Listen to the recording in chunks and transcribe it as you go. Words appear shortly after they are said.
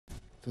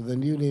to the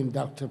newly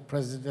inducted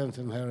President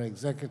and her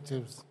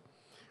executives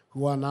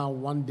who are now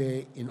one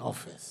day in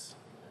office.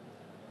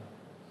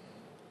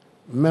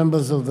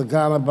 Members of the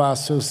Ghana Bar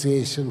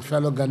Association,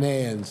 fellow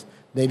Ghanaians,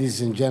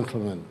 ladies and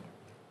gentlemen,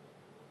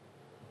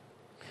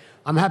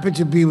 I'm happy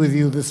to be with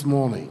you this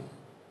morning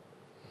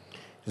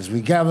as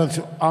we gather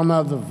to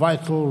honor the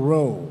vital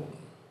role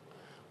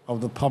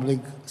of the public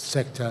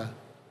sector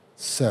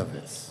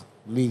service,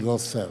 legal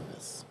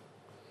service.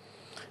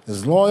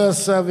 As lawyers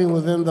serving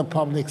within the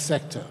public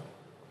sector,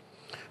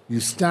 you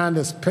stand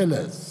as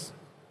pillars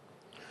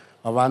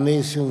of our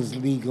nation's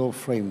legal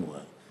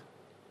framework.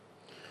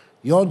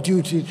 Your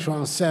duty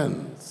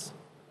transcends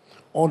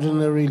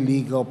ordinary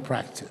legal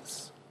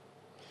practice.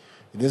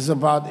 It is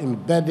about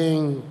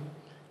embedding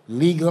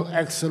legal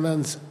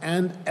excellence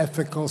and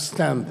ethical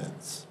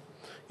standards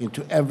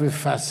into every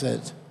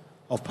facet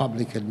of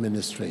public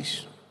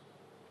administration.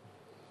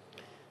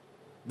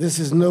 This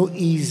is no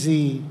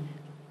easy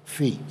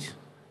feat,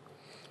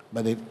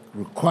 but it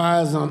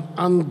requires an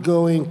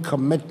ongoing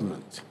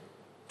commitment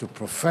to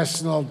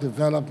professional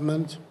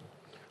development,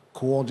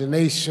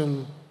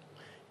 coordination,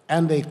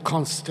 and a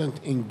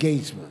constant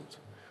engagement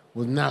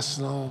with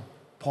national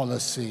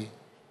policy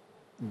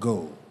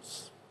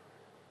goals.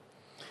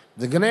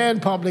 The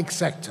Ghanaian public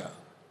sector,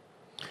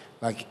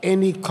 like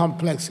any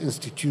complex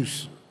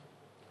institution,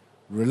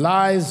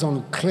 relies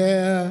on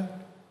clear,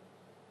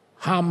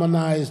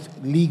 harmonized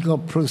legal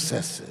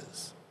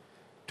processes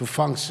to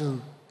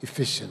function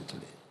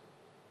efficiently.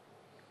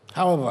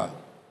 However,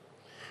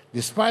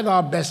 despite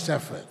our best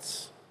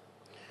efforts,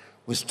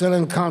 we still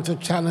encounter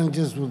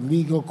challenges with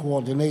legal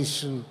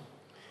coordination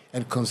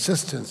and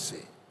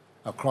consistency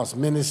across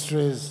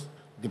ministries,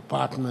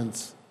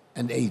 departments,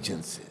 and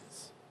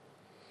agencies.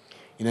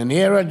 In an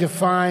era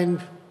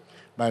defined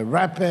by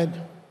rapid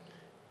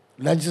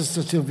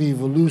legislative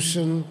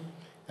evolution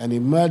and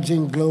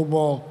emerging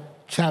global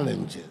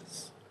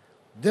challenges,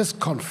 this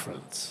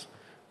conference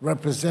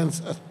represents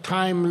a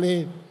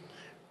timely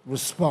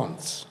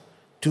response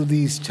to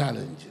these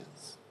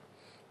challenges,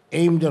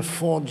 aimed at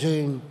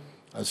forging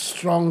a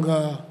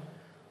stronger,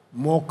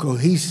 more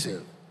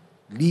cohesive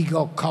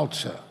legal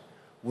culture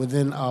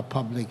within our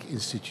public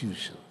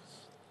institutions.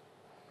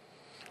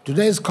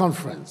 Today's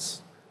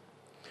conference,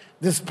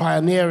 this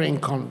pioneering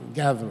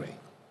gathering,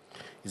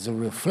 is a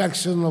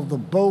reflection of the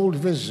bold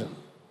vision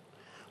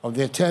of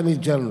the Attorney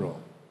General,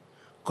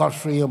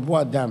 Godfrey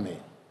Akufo-Addo,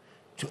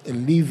 to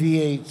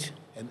alleviate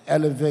and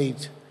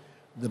elevate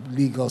the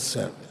legal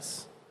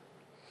service.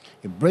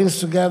 It brings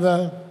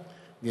together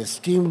the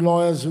esteemed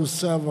lawyers who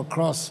serve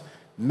across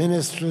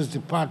ministries,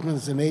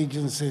 departments, and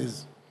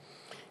agencies,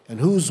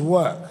 and whose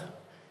work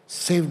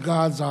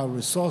safeguards our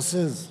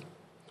resources,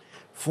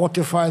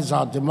 fortifies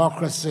our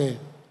democracy,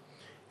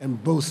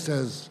 and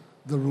bolsters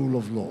the rule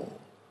of law.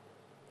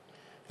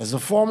 As a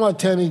former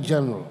Attorney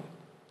General,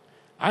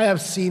 I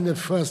have seen at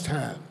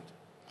firsthand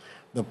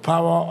the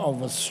power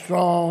of a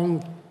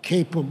strong,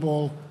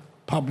 capable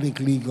public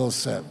legal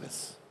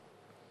service.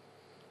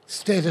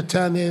 State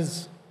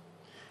attorneys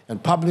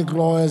and public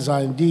lawyers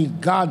are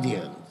indeed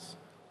guardians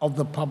of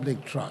the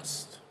public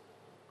trust.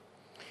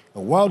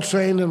 A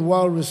well-trained and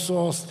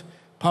well-resourced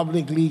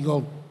public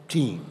legal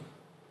team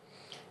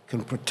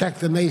can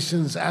protect the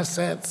nation's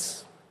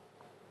assets,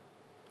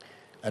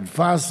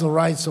 advance the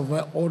rights of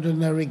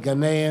ordinary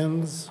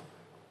Ghanaians,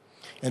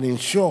 and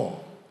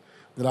ensure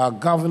that our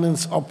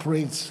governance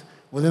operates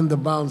within the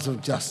bounds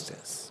of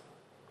justice.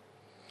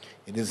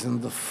 It is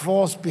in the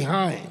force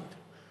behind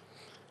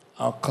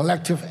our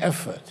collective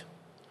effort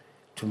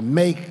to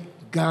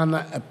make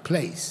Ghana a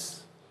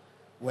place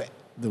where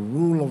the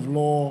rule of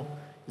law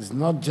is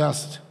not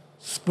just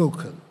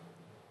spoken,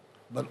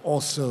 but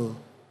also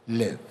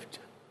lived.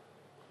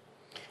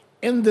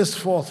 In this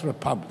Fourth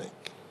Republic,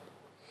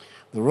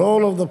 the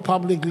role of the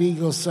public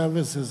legal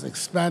service has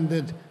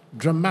expanded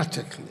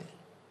dramatically.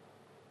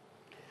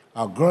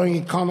 Our growing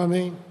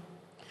economy,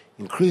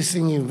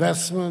 increasing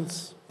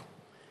investments,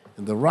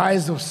 and the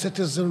rise of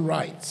citizen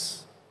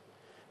rights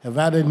have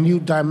added new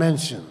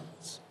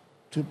dimensions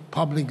to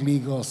public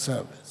legal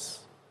service.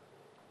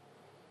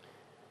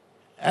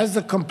 As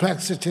the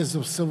complexities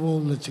of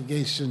civil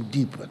litigation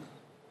deepen,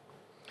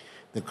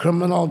 the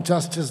criminal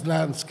justice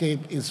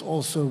landscape is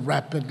also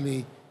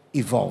rapidly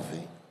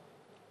evolving.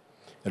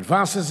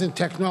 Advances in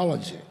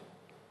technology,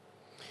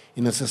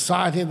 in a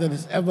society that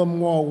is ever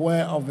more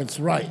aware of its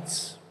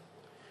rights,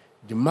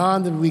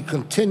 demand that we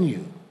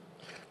continue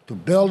to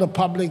build a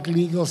public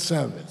legal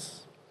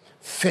service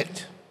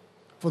fit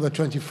for the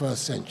 21st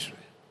century.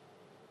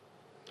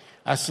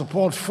 I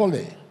support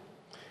fully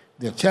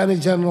the Attorney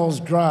General's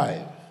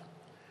drive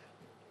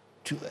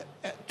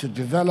to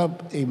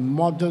develop a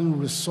modern,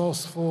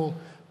 resourceful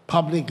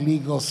public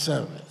legal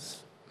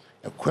service,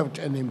 equipped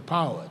and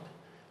empowered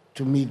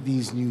to meet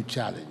these new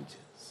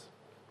challenges.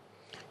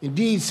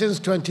 Indeed, since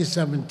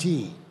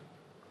 2017,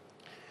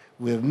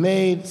 we have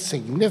made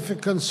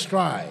significant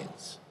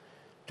strides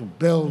to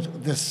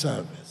build this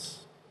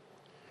service.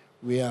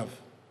 We have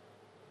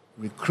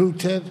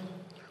recruited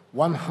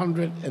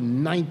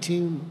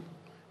 119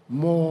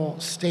 more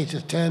state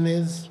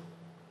attorneys,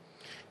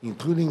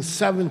 including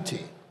 70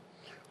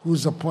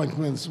 whose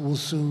appointments will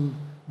soon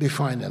be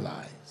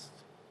finalized.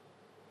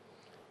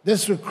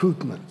 This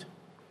recruitment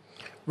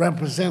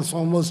represents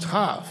almost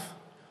half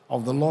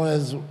of the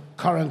lawyers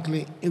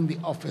currently in the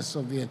Office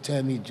of the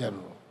Attorney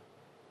General.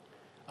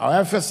 Our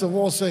efforts have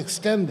also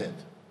extended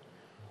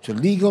to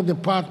legal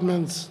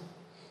departments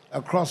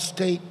across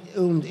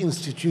state-owned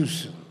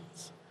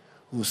institutions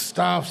whose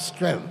staff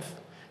strength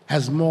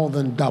has more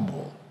than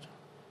doubled.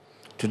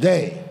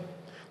 Today,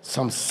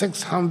 some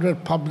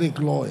 600 public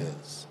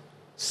lawyers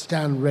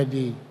stand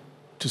ready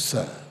to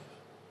serve.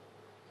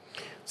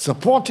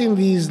 Supporting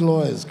these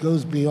lawyers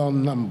goes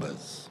beyond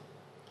numbers.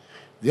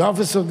 The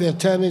Office of the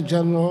Attorney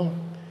General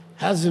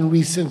has in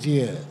recent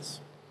years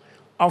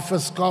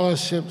offered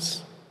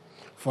scholarships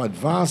for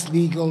advanced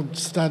legal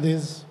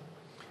studies,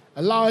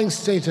 allowing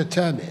state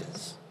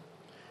attorneys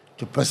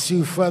to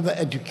pursue further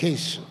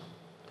education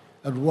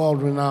at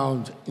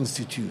world-renowned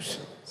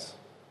institutions.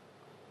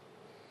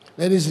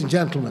 Ladies and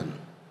gentlemen,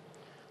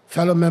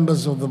 fellow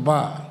members of the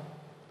bar,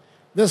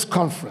 this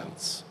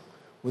conference,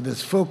 with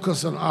its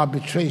focus on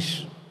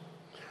arbitration,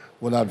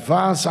 will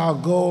advance our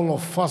goal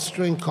of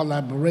fostering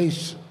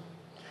collaboration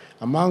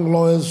among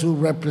lawyers who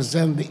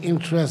represent the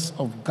interests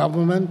of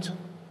government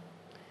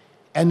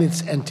and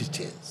its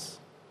entities.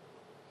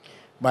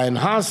 By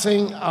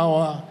enhancing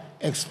our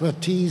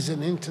expertise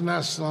in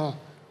international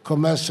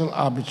commercial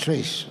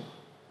arbitration,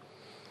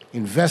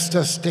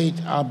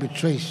 investor-state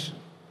arbitration,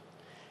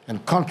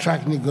 and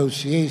contract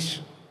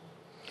negotiation,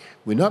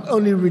 we not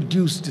only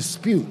reduce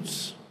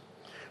disputes,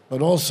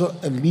 but also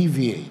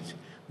alleviate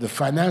the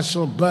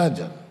financial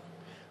burden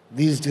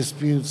these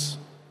disputes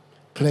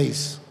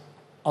place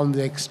on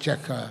the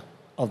exchequer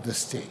of the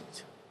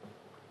state.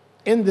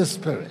 In this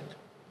spirit,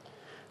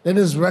 let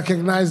us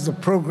recognize the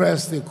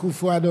progress the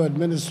Akufo-Addo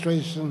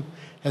administration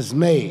has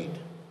made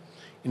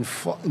in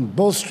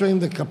bolstering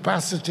the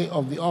capacity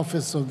of the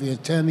Office of the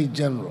Attorney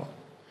General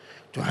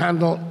to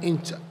handle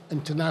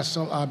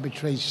international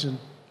arbitration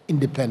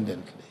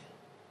independently.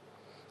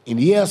 In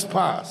years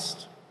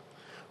past,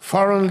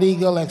 foreign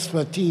legal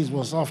expertise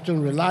was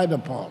often relied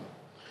upon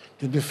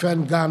to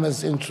defend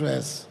Ghana's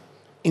interests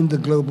in the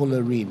global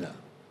arena.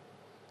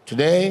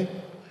 Today,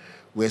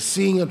 we're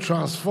seeing a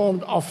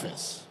transformed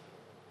office,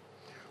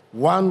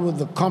 one with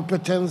the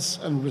competence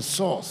and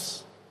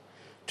resource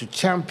to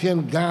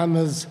champion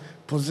Ghana's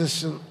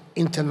position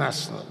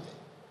internationally,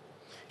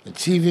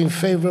 achieving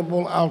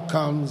favorable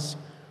outcomes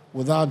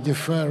without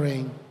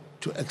deferring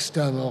to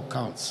external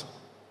counsel.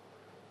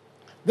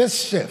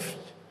 This shift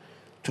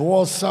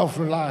towards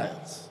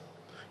self-reliance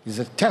is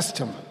a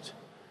testament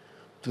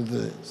to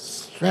the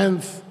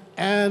strength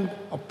and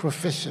of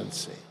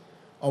proficiency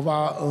of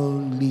our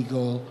own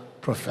legal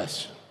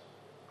profession.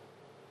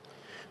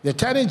 The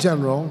Attorney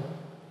General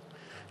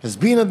has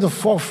been at the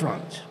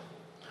forefront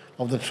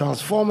of the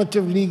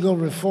transformative legal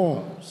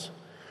reforms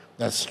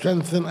that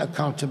strengthen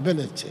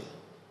accountability,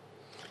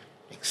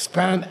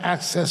 expand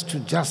access to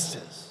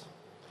justice,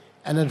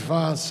 and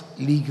advance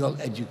legal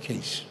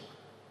education.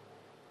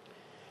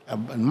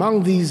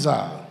 Among these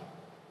are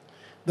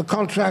the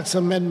Contracts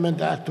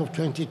Amendment Act of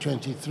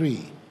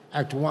 2023,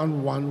 Act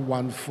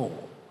 1114,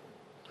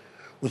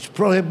 which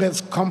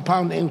prohibits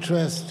compound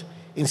interest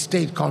in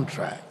state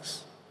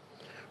contracts,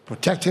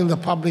 protecting the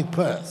public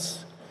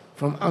purse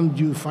from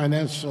undue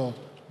financial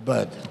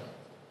burden.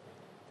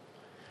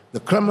 The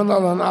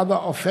Criminal and Other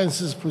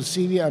Offenses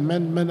Procedure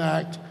Amendment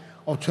Act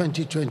of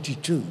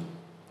 2022,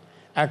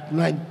 Act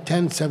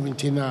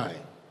 1079,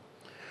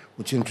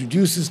 which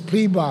introduces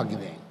plea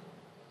bargaining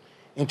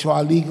into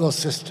our legal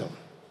system,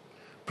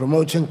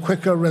 promoting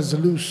quicker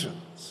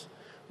resolutions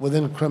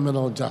within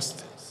criminal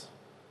justice.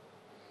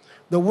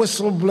 The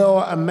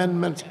Whistleblower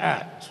Amendment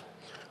Act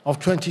of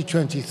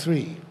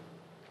 2023,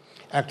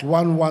 Act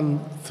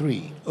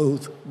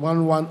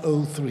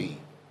 1103,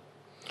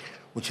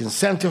 which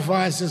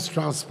incentivizes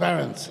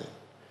transparency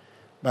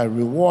by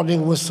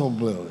rewarding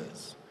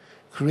whistleblowers,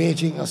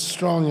 creating a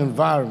strong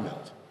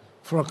environment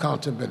for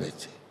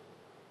accountability.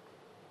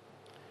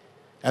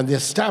 And the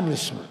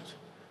establishment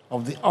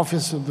of the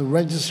Office of the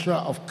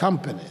Registrar of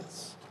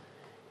Companies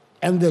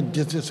and the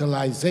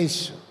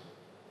digitalization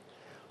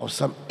of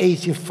some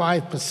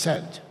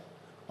 85%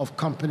 of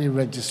company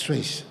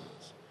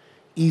registrations,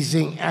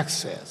 easing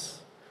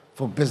access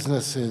for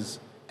businesses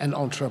and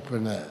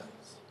entrepreneurs.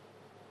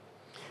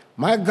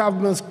 My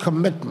government's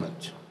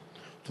commitment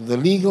to the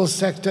legal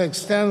sector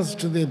extends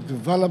to the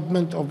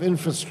development of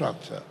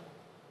infrastructure,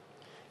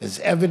 as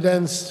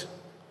evidenced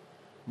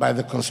by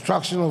the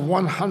construction of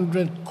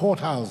 100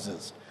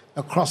 courthouses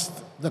across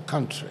the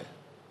country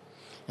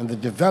and the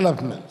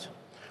development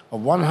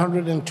of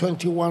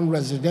 121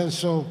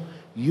 residential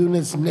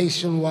units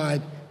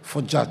nationwide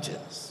for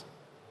judges,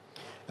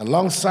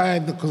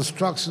 alongside the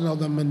construction of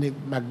the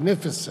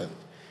magnificent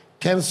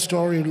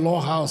 10-story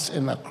law house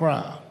in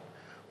Accra,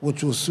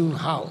 which will soon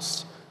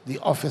house the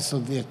Office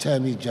of the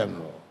Attorney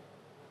General.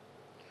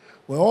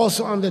 We're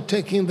also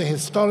undertaking the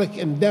historic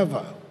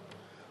endeavor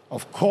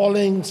of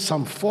calling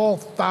some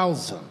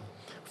 4,000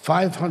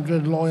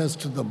 500 lawyers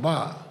to the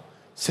bar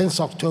since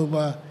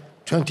October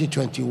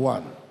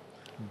 2021,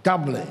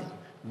 doubling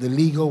the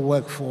legal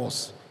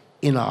workforce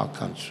in our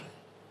country.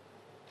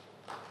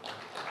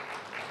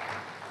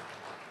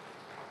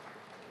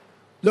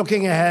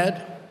 Looking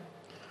ahead,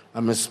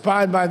 I'm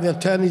inspired by the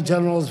Attorney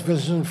General's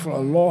vision for a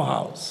law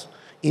house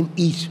in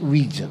each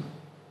region,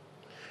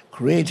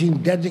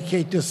 creating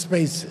dedicated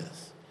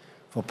spaces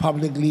for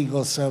public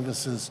legal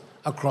services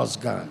across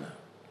Ghana.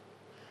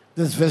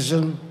 This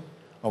vision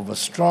of a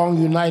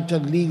strong,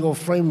 united legal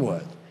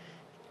framework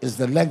is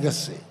the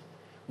legacy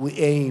we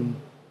aim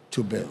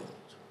to build.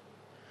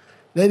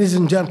 Ladies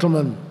and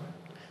gentlemen,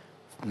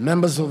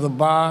 members of the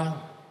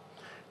bar,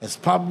 as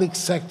public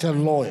sector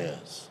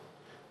lawyers,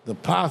 the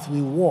path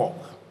we walk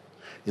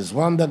is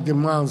one that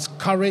demands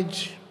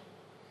courage,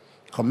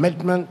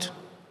 commitment,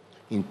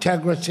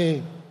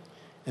 integrity,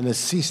 and a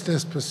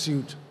ceaseless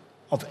pursuit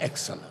of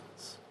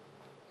excellence.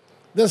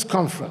 This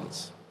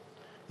conference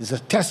is a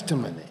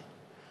testimony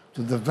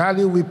to the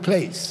value we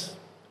place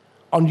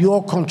on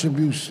your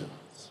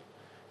contributions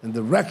and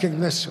the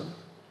recognition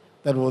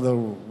that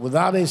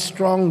without a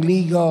strong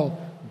legal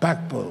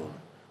backbone,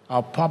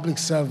 our public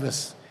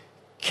service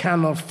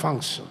cannot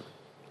function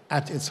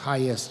at its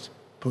highest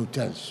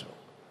potential.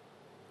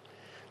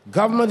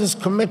 Government is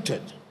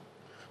committed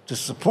to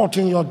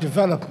supporting your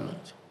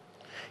development,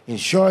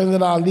 ensuring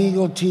that our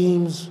legal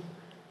teams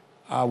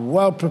are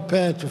well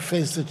prepared to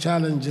face the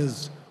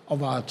challenges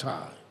of our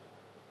time.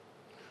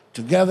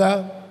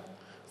 Together,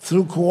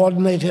 through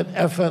coordinated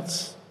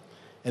efforts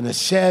and a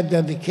shared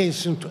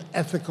dedication to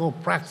ethical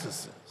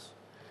practices,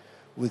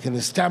 we can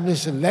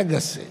establish a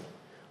legacy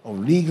of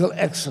legal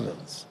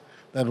excellence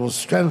that will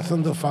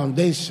strengthen the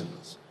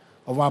foundations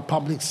of our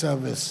public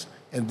service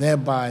and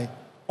thereby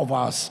of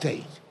our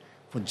state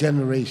for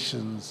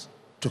generations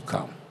to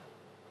come.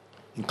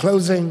 In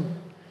closing,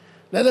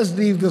 let us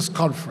leave this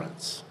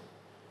conference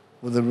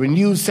with a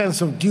renewed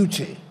sense of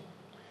duty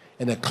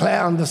and a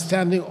clear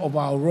understanding of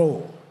our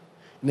role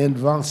in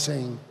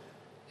advancing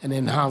and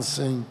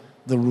enhancing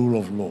the rule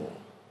of law.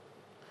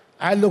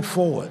 I look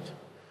forward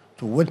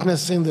to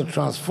witnessing the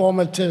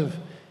transformative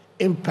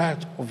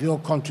impact of your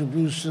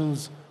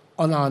contributions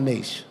on our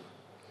nation.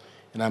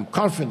 And I'm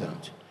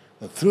confident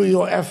that through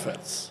your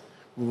efforts,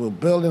 we will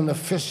build an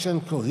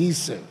efficient,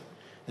 cohesive,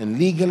 and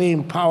legally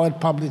empowered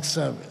public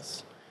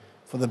service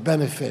for the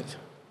benefit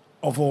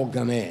of all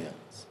Ghanaians.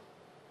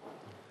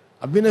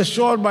 I've been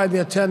assured by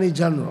the Attorney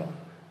General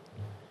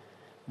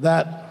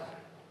that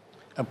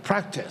a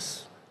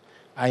practice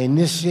I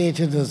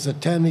initiated as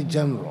Attorney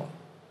General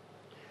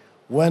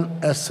when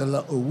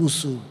Ursula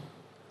Owusu,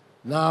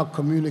 now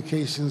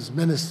Communications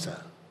Minister,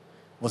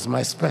 was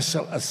my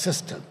special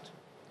assistant,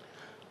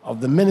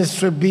 of the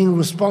ministry being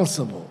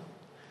responsible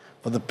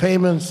for the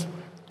payments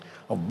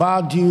of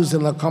bar dues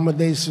and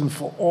accommodation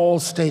for all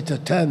state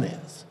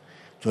attorneys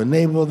to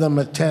enable them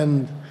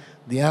attend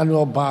the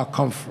annual bar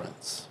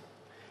conference,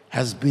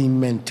 has been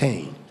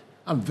maintained.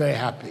 I'm very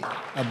happy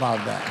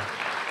about that.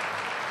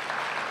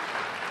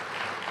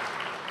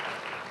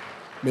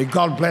 May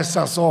God bless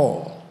us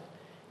all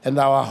and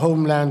our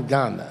homeland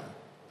Ghana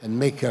and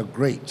make her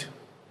great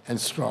and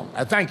strong.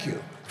 I thank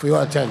you for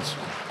your attention.